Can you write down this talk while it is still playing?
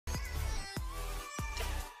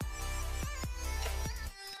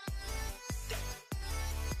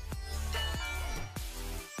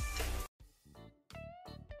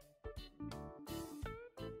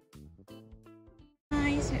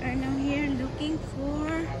are now here looking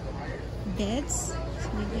for beds. So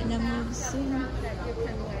we're gonna move soon. That you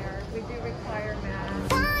can wear. We do require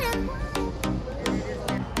masks.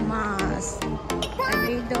 Mask. I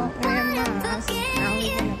really don't wear mask. Now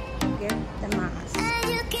we're gonna get the mask.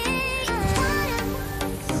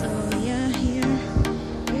 So yeah, here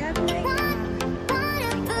we have like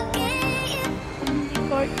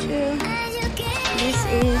decor too. This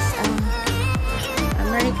is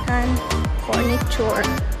American furniture.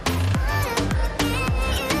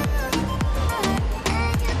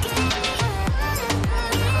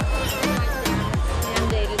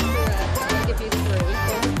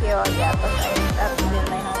 Yeah, but that's been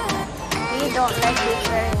my husband. We don't like this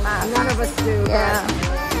very much. None of us do. Yeah.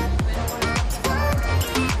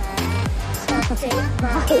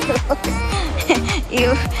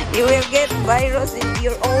 you will get virus in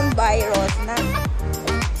your own virus. Not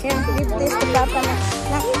here, give this to Papa na.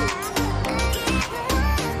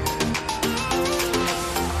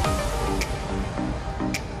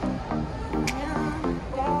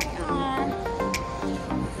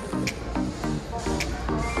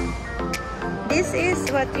 This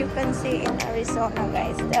is what you can see in Arizona,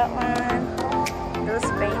 guys. That one, those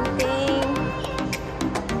painting.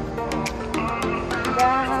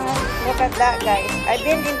 That, look at that, guys. I've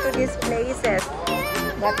been into these places,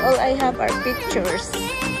 but all I have are pictures.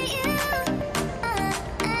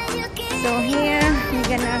 So here, we're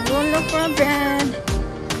gonna go look for a bed.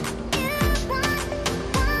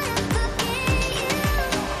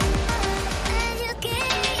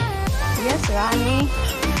 Yes, Rani.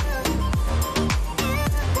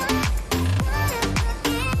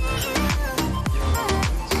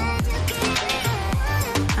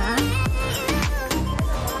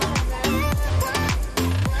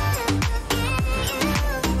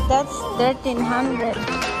 That's 1,300.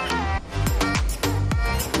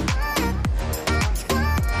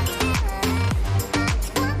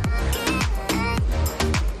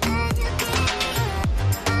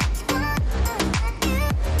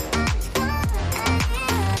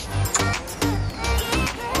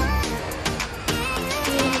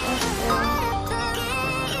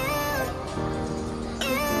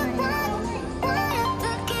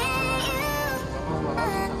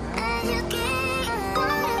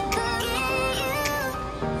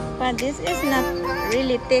 But this is not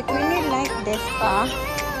really thick. We need like this, pa.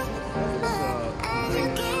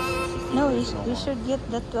 No, we should get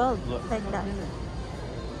the 12 like that.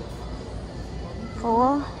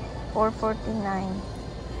 For $449.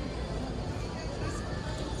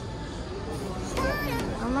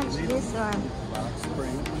 How much this one?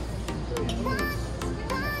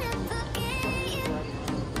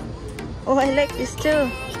 Oh, I like this too.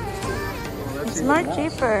 It's more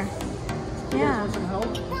cheaper. Yeah.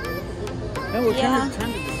 And we're kind of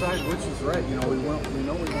trying to decide which is right. You know, we know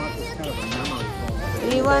we want this kind of a memory foam.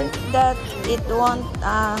 We want that it won't.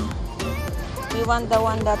 We want the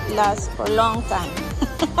one that lasts for a long time.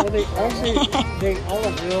 Well, they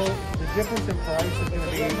all will. The difference in price is going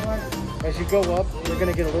to be as you go up. You're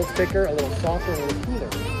going to get a little thicker, a little softer, a little cooler.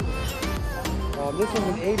 This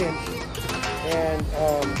one's an 8-inch, and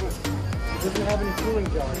it doesn't have any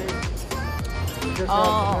cooling jars. It just has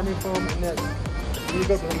the memory foam and this. Then you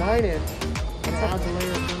go to the 9-inch. And it adds a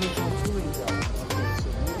layer of thermal cooling gel.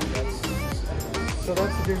 So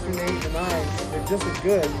that's the difference between 8 and 9. They're just as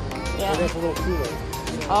good, but that's a little cooler.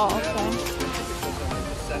 Oh, okay.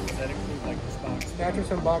 Mattress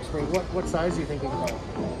and box spring. What size are you thinking about?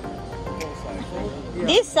 Yeah.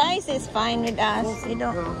 This size is fine with us. You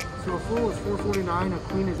don't. So a full is $449. A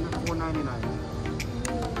queen is $499.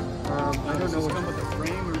 I don't know. Does it come with a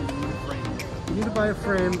frame or do you need a frame? You need to buy a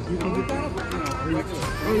frame. You can get.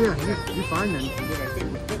 Oh yeah, you're fine then.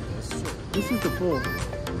 This is the full. Okay,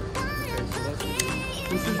 so that's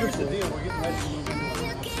this is here's the deal. We're getting ready to move into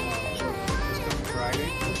our house this coming Friday.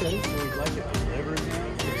 Okay. So we'd like it delivered now.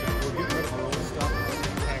 We're getting rid of our old stuff at the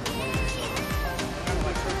same time. So kind of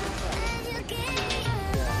like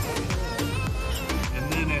and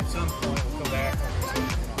then at some point we'll go back.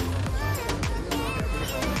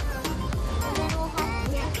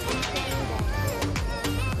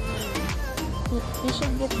 You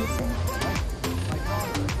should get this in.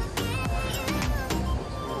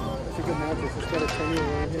 It's a good mattress. It's got a 10-year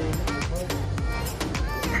warranty.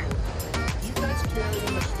 Do you guys carry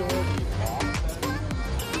in the store the box?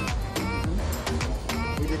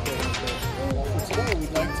 We did that. So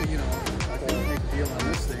we'd like to, I think make a deal on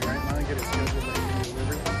this thing right now and get it scheduled to be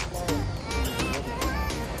delivered.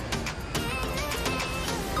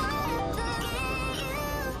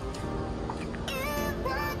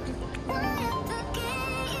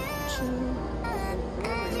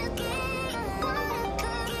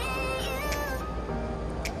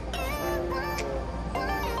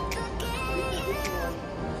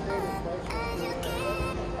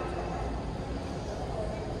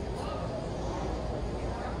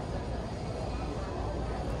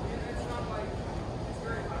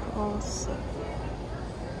 also.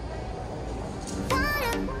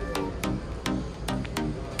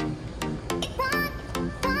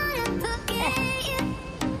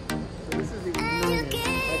 This is the 9-inch.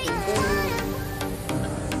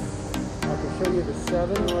 I can show you the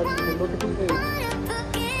 7, or you can look at the 8.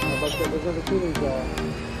 But those are the tuning jaw.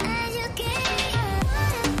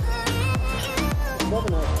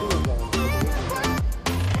 7 has tuning jaw.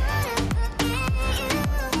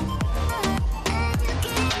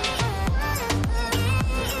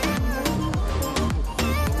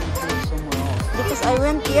 Because I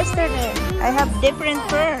went yesterday. I have different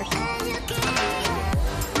furs.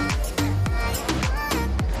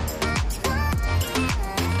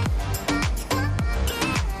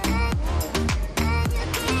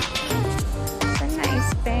 It's a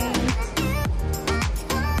nice paint.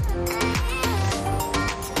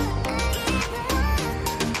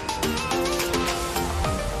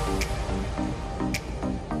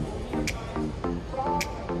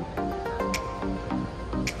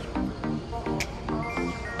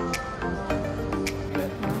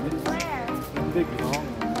 Big long.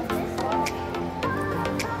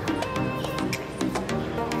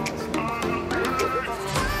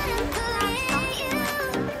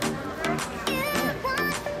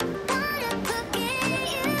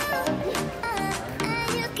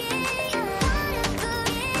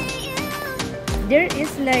 There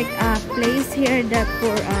is like a place here that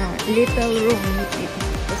for a little room.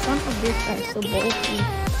 Some of these are so bulky.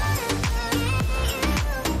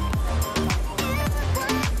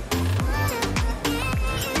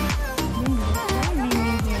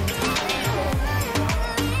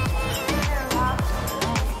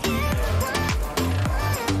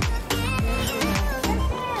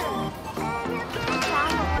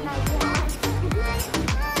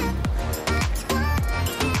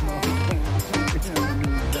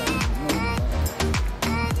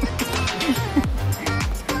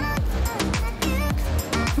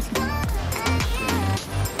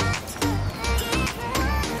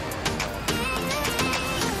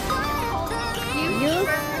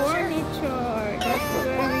 Used furniture. That's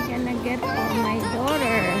where we're gonna get for my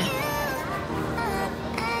daughter.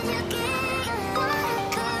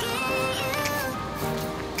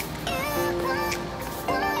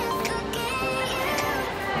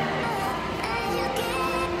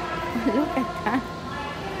 Look at that.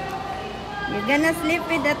 You're gonna sleep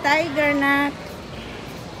with the tiger, Nak.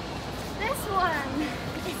 This one.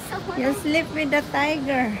 It's so You'll sleep with the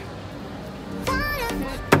tiger.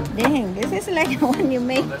 Dang, this is like the one you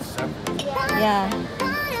make. Yeah.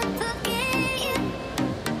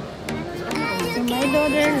 So my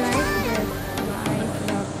daughter likes this. Nice,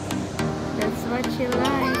 look. That's what she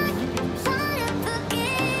likes.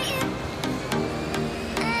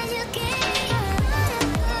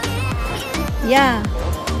 Yeah,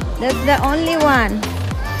 that's the only one.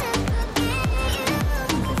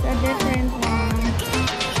 This is a different one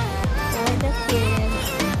for the kids.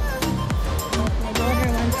 But my daughter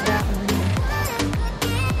wants that one.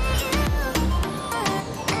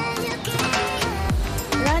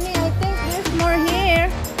 Ronnie, I think there's more here.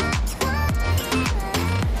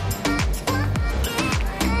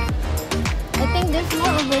 I think there's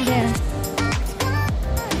more over there.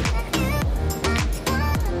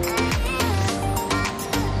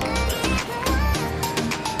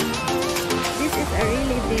 This is a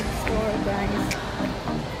really big store, guys.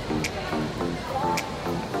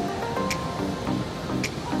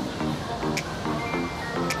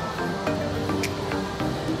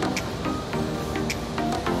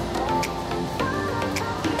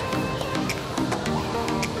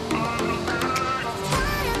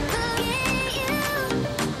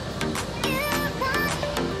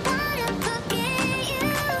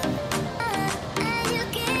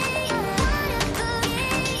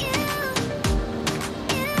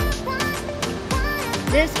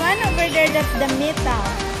 There's one over there that's the metal.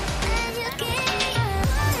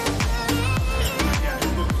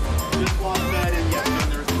 Just walk that in, yes,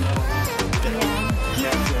 and there's another one. Yeah.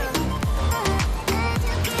 That's it.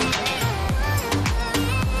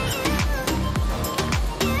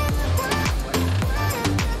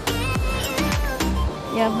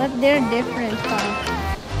 Yeah, but they're different, huh?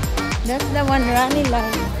 That's the one Ronnie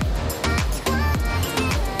likes.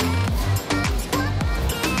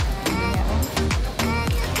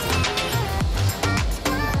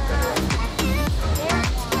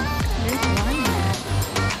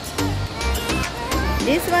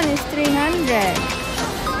 This one is 300.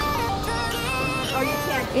 Oh, you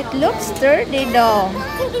can't. It looks sturdy though.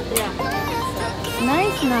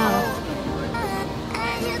 Nice now.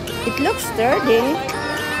 It looks sturdy.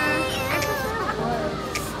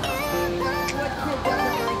 What kid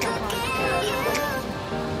doesn't like a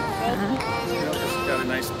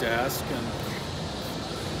desk and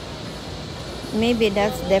Maybe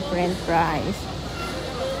that's different price.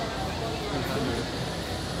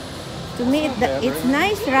 To me, it's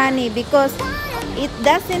nice, Rani, because it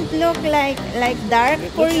doesn't look like dark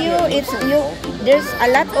for you. It's you. There's a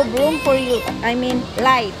lot of room for you. I mean,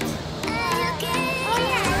 light. Oh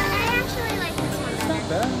yeah, I actually like this one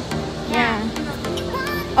better. Yeah.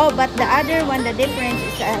 Oh, but the other one, the difference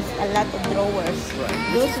is has a lot of drawers. Right.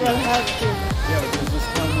 Those will help too. yeah, but does this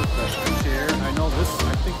come with the chair? I know this.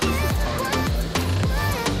 I think this is part of it, right?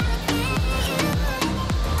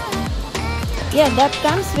 Yeah, that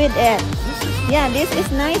comes with it. Yeah, this is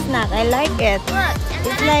nice, Nak. I like it. Look, and It's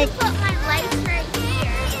then I like- can put my lights right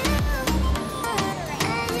here.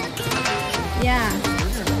 Yeah.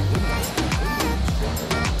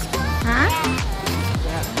 Huh?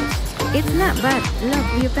 It's not bad. Look,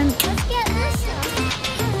 you can. Let's get this one.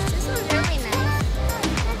 This one's really nice.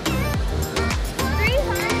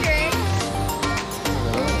 300.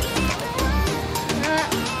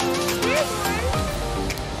 This one.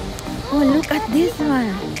 Oh, look at this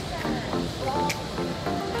one.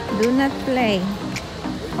 Do not play.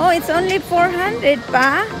 Oh, it's only 400,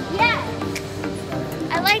 pa. Yes.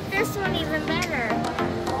 I like this one even better.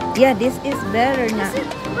 Yeah, this is better now.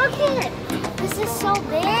 Look at it. This is so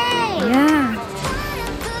big. Yeah.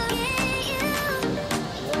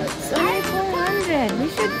 It's only 400. We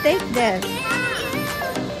should take this.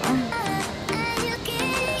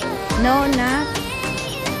 No, not.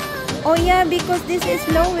 Oh yeah, because this is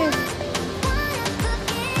lowest.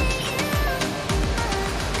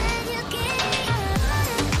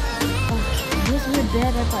 This would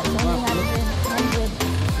better, but it's only 100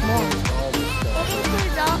 more. It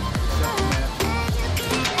includes all.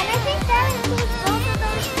 And I think that includes both of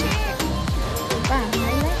those chairs. Pa, I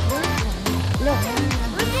like this one. Look.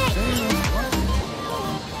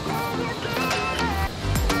 Look at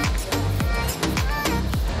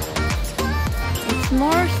It's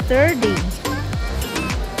more sturdy. Look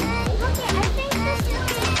at, I think this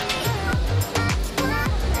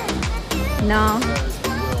No.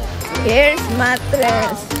 Here's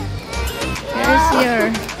mattress. Here's your.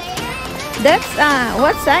 That's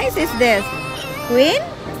what size is this? Queen?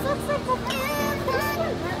 This looks like a this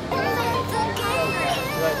one.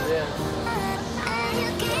 Right there.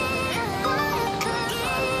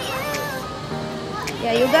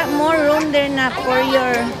 Yeah, you got more room there now for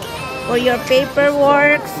your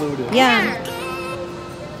paperwork. Yeah.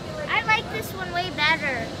 I like this one way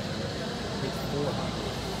better.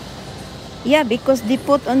 Yeah, because they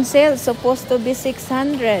put on sale supposed to be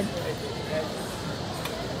 600. So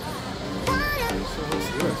what's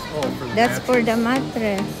this? Oh, for the That's for the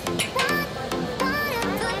mattress. mattress.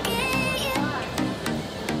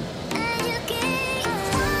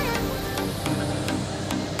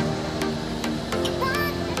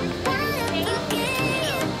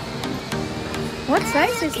 What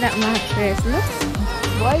size is that mattress? Looks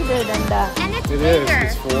wider than that. And it's It is. bigger.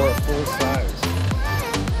 It's for full size.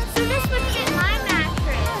 So this would fit my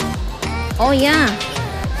mattress. Oh yeah.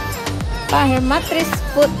 Pa, her mattress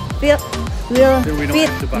will Then we don't fit.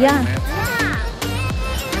 have to buy Yeah. a mattress. Yeah.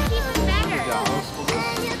 It's even better. $100 for this.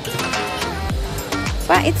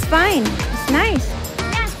 Pa, it's fine. It's nice.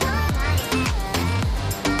 Yeah, it's really nice.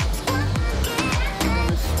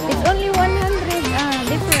 It's only 100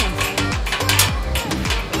 difference.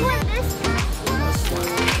 You want this one? This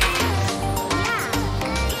one. Yeah.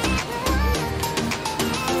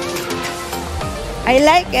 I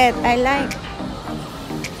like it. I like.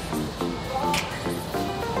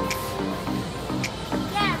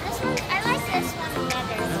 Yeah, this one. I like this one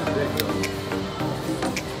better. Kind of big though.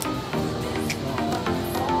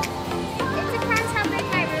 It depends how big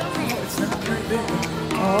my room is. It's not very big.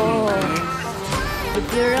 Oh. If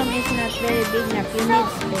your room is not very big enough, you need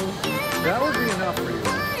space. That would be enough for you.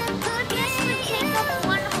 But this would take up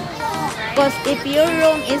one whole wall, right? Because if your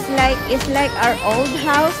room is like our old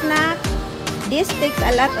house na, this takes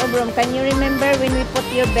a lot of room. Can you remember when we put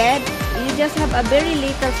your bed? You just have a very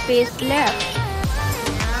little space left.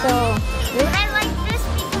 So, But I like this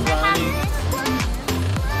because I have Ronnie. this one.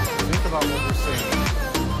 Think about what we're saying.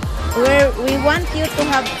 we want you to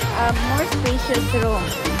have a more spacious room.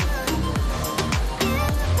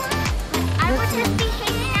 I would just be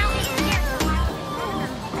hanging out in here for my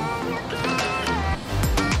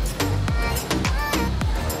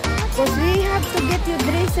Because we have to get you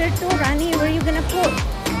dresser too, Rani. Where are you gonna put? I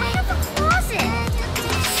have a closet.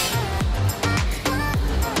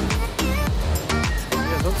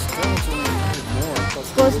 Yeah, those stones only 100 more. Plus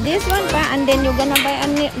Because this one pa, and then you're gonna buy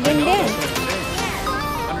again I know, there. that's what I'm saying.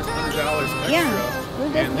 $100 extra. Yeah, we'll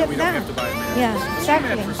just and get then we that. don't have to buy a mattress. Yeah, This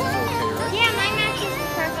exactly. mattress is okay, right? Yeah, my mattress is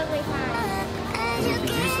perfectly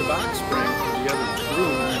box spring for the other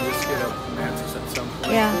room and then just get a mattress at some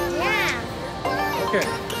point. Yeah. Yeah. Okay.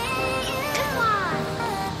 This one.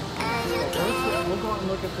 First, we'll go out and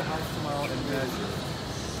look at the house tomorrow and measure.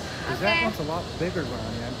 Because that Okay. one's a lot bigger,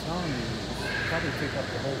 Ronnie. I'm telling you, it'll probably take up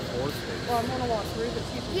the whole floor space. Well, I'm gonna walk through, but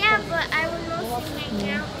keep it. Yeah, but I would mostly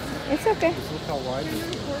hang out. It's okay. Just look how wide this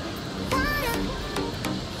is.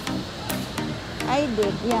 I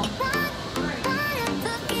did, yeah.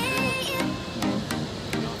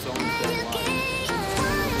 You know, it's almost that wide.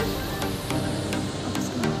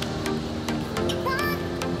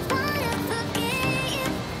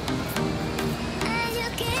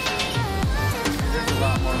 There's a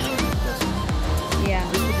lot more room with this one. Yeah.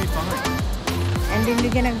 This would be fine. And then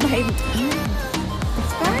we're gonna buy.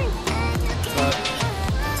 It's fine. But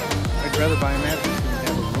I'd rather buy a mattress than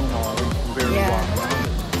have a room all you can barely Yeah. walk around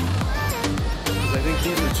it. Because I think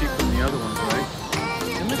these are cheaper than the other ones, right?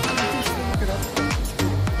 And look, I can still look it up.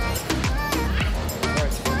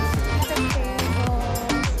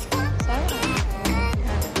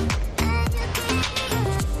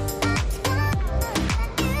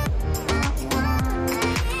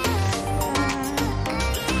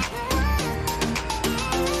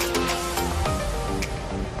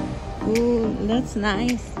 Ooh, that's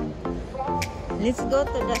nice. Let's go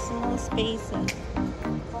to the small spaces.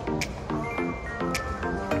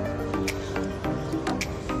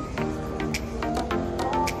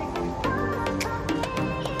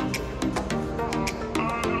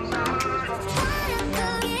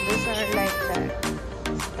 Yeah, these are like the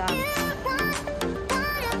stocks.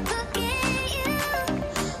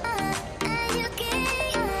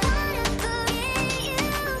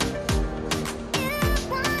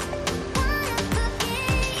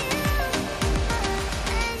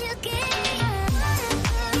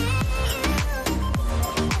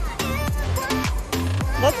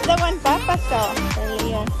 That's the one Papa saw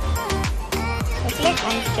earlier. It's like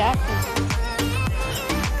unshackled.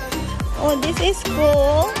 Oh, this is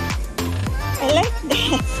cool. I like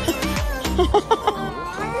this.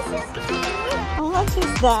 How much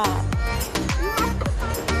is that?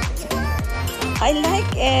 I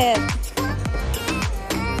like it.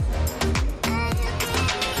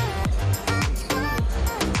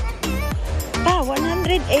 Pa,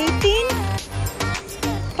 118?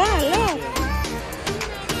 Pa, look.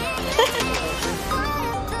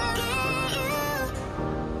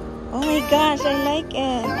 Oh my gosh, I like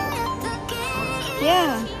it.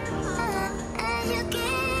 Yeah.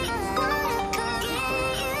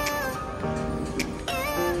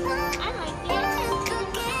 I like it.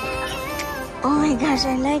 Oh my gosh,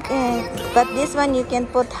 I like it. But this one you can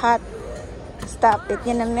put hot stuff. It's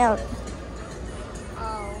gonna melt.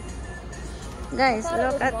 Oh. Guys,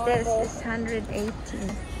 look at this. It's 118.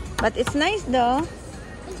 But it's nice though.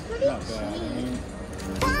 It's pretty Not bad. I cheap. mean,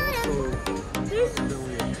 it's also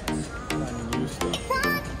really finding new stuff.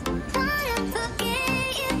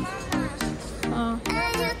 Oh.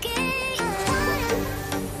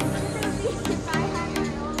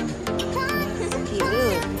 It's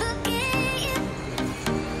cute.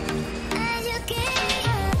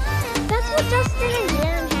 That's what Justin and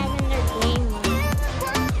Darren have in their game room.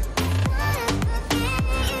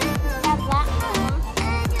 That black one.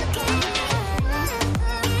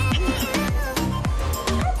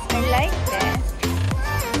 I like that.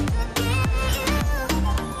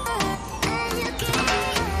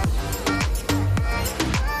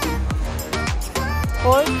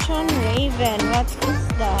 Fortune Raven. What is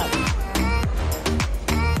that?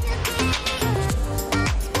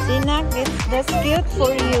 Sinak, that's cute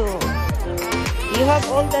for you. You have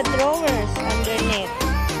all the drawers underneath.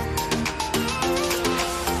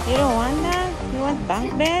 You don't want that? You want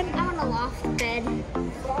bunk bed? I want a loft bed.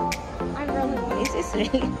 I really This is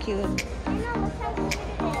really cute. I know, look how cute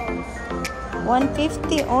it is.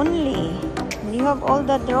 150 only. You have all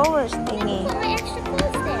the drawers thingy. Put my extra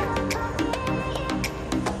clothes there.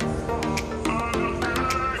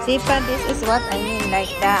 Sipa, this is what I mean, like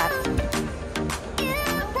that.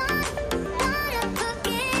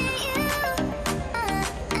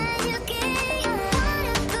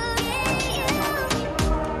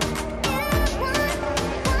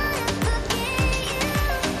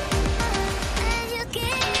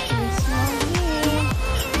 This one here.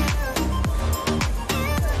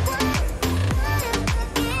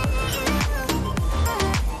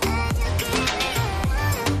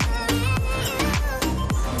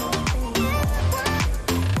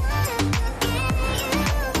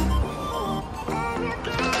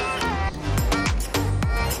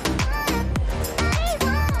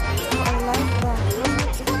 I like that.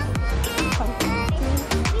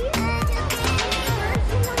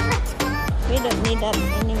 We don't need that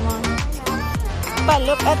anymore. Pa,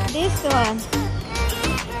 look at this one.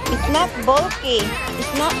 It's not bulky.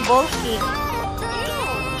 It's not bulky.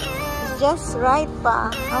 It's just right,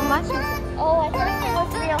 pa. How much is it? Oh, I thought it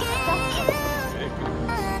was real stuff.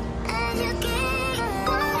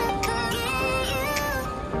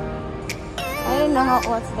 I don't know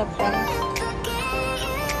what's the price.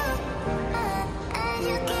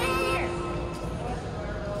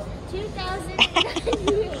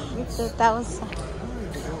 $2,000. 2,000.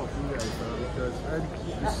 Because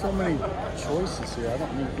there's so many choices here. I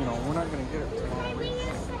don't need, you know, we're not going to get it tomorrow. We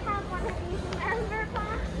used to have one of these, remember,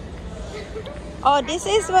 Pa? Oh, this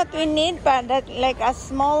is what we need, but that like a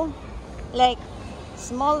small, like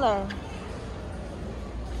smaller.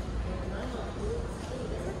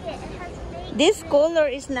 Look at it, it has big. This color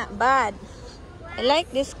is not bad. I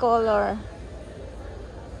like this color.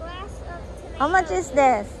 Glass of tomato. How much is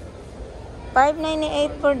this?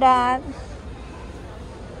 $5.98 for that.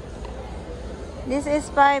 This is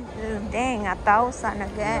 $5. Dang, 1,000 Yeah,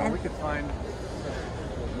 again. we could find